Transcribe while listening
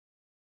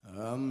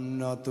I'm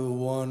not the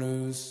one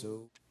who's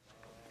so...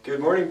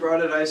 Good morning,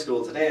 Broadhead High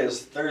School. Today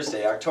is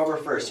Thursday, October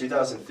 1st,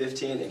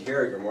 2015, and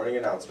here are your morning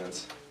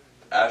announcements.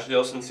 Ashley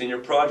Olsen Senior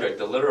Project,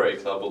 the Literary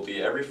Club, will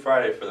be every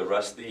Friday for the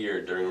rest of the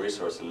year during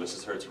resource in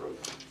Mrs. Hertz's room.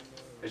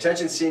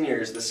 Attention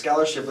seniors, the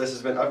scholarship list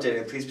has been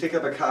updated. Please pick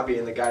up a copy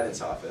in the guidance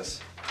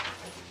office.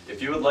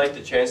 If you would like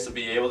the chance to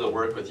be able to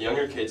work with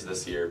younger kids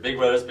this year, Big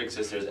Brothers Big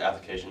Sisters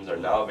applications are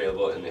now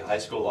available in the high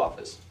school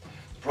office.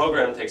 The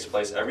program takes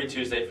place every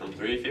Tuesday from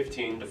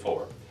 3:15 to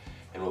 4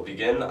 and will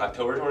begin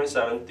October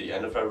 27th, the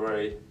end of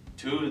February,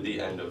 to the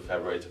end of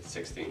February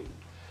 16th.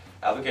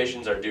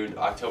 Applications are due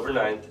October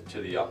 9th to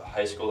the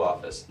high school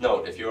office.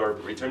 Note, if you are a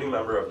returning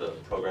member of the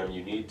program,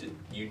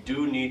 you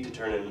do need to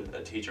turn in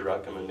a teacher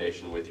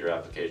recommendation with your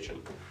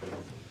application.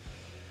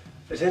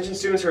 Attention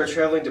students who are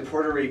traveling to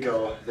Puerto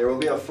Rico, there will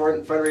be a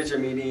fundraiser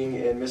meeting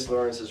in Miss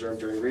Lawrence's room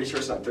during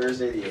resource on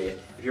Thursday the 8th.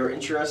 If you are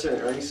interested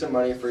in earning some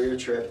money for your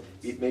trip,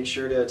 make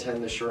sure to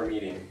attend the short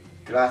meeting.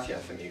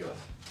 Gracias, amigos.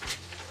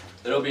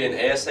 There will be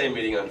an ASA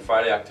meeting on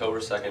Friday, October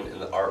 2nd in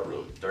the art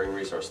room during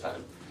resource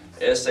time.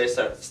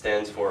 ASA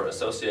stands for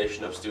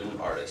Association of Student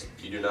Artists.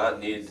 You do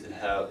not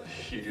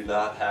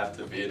have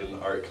to be in an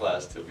art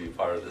class to be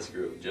part of this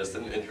group. Just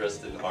an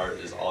interest in art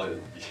is all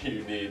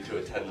you need to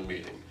attend the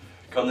meeting.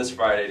 Come this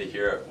Friday to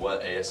hear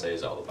what ASA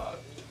is all about.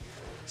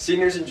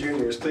 Seniors and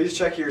juniors, please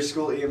check your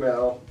school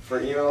email for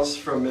emails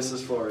from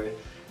Mrs. Flory.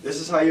 This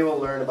is how you will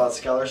learn about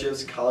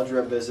scholarships, college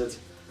rep visits,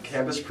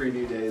 campus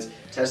preview days,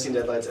 testing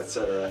deadlines,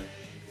 etc.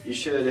 You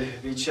should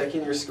be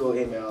checking your school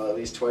email at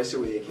least twice a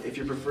week. If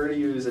you prefer to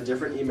use a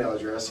different email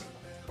address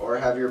or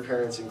have your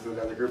parents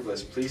included on the group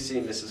list, please see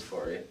Mrs.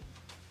 Flory.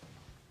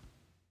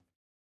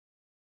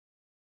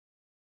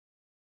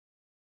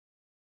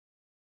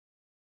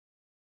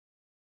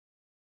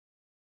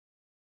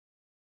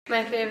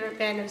 My favorite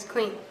band is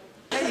Queen.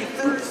 Hey,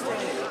 Thursday!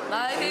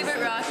 My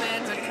favorite rock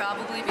bands would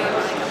probably be like...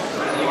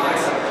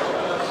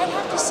 I'd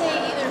have to say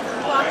either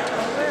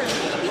October or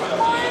maybe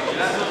Korn.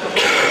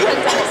 I'd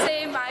have to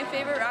say my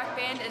favorite rock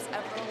band is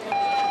April.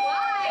 Why?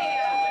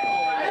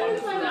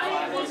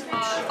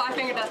 Five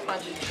Finger Death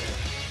Punch.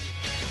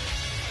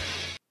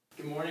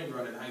 Good morning,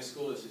 Broadhead High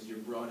School. This is your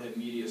Broadhead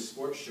Media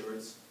Sports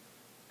Shorts.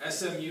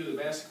 SMU, the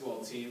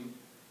basketball team,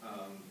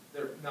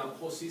 they're now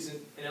postseason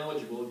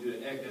ineligible due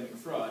to academic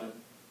fraud.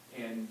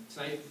 And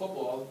tonight in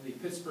football, the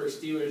Pittsburgh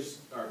Steelers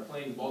are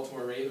playing the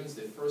Baltimore Ravens,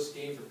 the first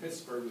game for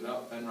Pittsburgh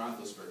without Ben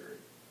Roethlisberger.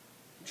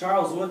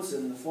 Charles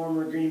Woodson, the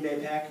former Green Bay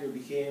Packer,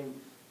 became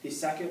the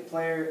second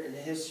player in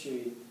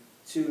history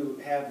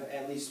to have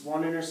at least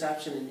one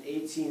interception in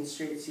 18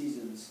 straight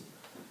seasons.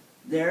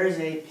 There is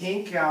a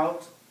pink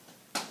out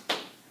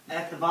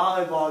at the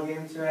volleyball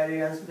game tonight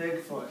against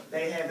Bigfoot.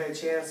 They have a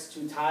chance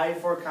to tie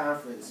for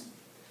conference.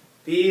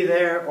 Be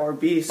there or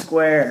be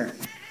square.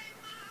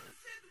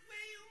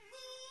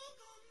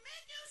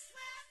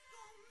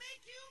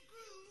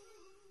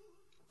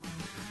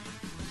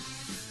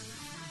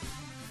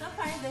 So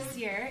far this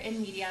year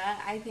in media,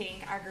 I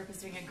think our group is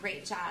doing a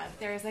great job.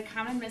 There is a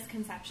common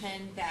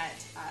misconception that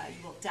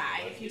you will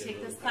die if you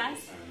take this class.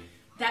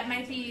 That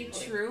might be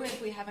true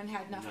if we haven't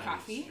had enough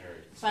coffee,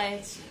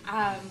 but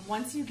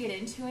once you get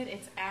into it,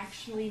 it's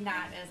actually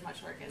not as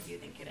much work as you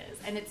think it is.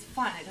 And it's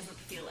fun. It doesn't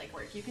feel like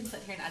work. You can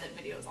sit here and edit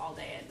videos all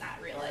day and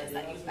not realize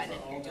that you've been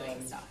in here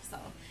doing stuff. So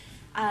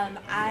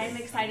I'm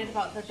excited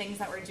about the things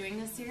that we're doing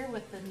this year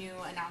with the new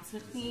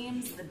announcement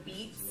themes, the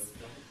beats.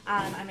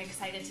 I'm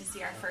excited to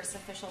see our first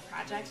official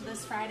project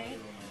this Friday,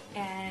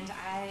 and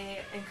I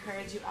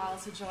encourage you all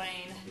to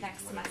join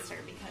next semester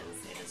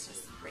because it is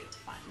just great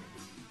fun.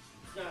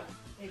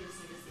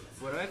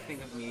 What I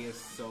think of media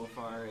so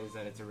far is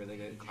that it's a really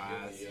good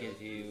class,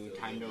 gives you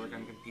time to work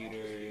on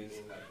computers,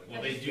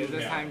 gives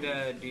us time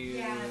to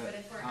do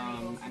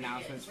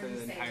announcements for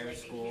the entire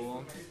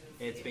school.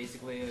 It's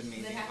basically an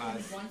amazing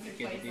class. You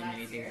get to do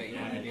many things that you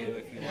want to do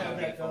if you want to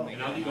be a filmmaker.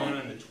 And I'll be going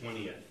on the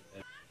 20th.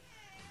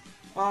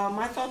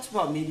 My thoughts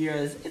about media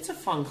is it's a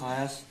fun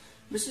class.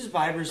 Mrs.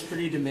 Biber's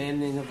pretty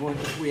demanding of what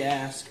we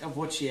ask, of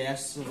what she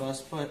asks of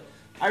us, but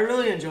I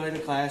really enjoy the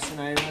class and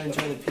I really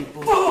enjoy the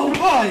people. Oh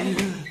my!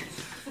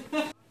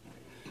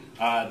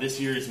 This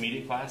year's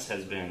media class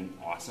has been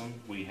awesome.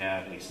 We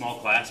have a small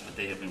class, but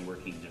they have been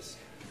working just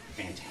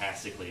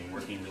fantastically and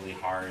working really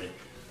hard.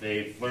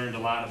 They've learned a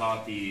lot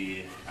about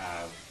the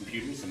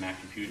computers, the Mac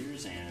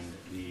computers, and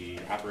the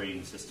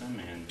operating system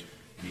and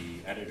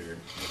the editor,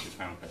 which is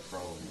Final Cut Pro,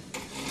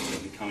 and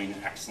they're becoming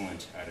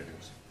excellent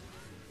editors.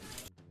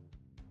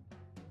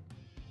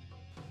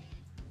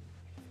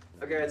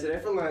 Okay, today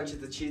for lunch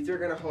it's a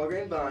cheeseburger and a whole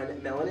grain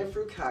bun, melon and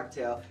fruit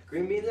cocktail,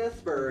 green beans and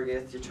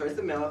asparagus, your choice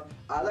of milk,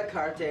 a la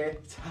carte,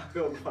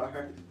 taco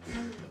bar.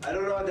 I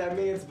don't know what that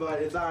means,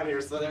 but it's on here,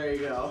 so there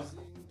you go.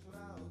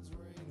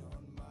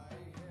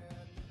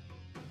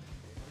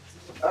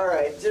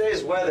 Alright,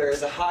 today's weather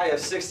is a high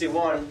of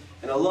 61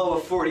 and a low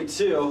of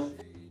 42.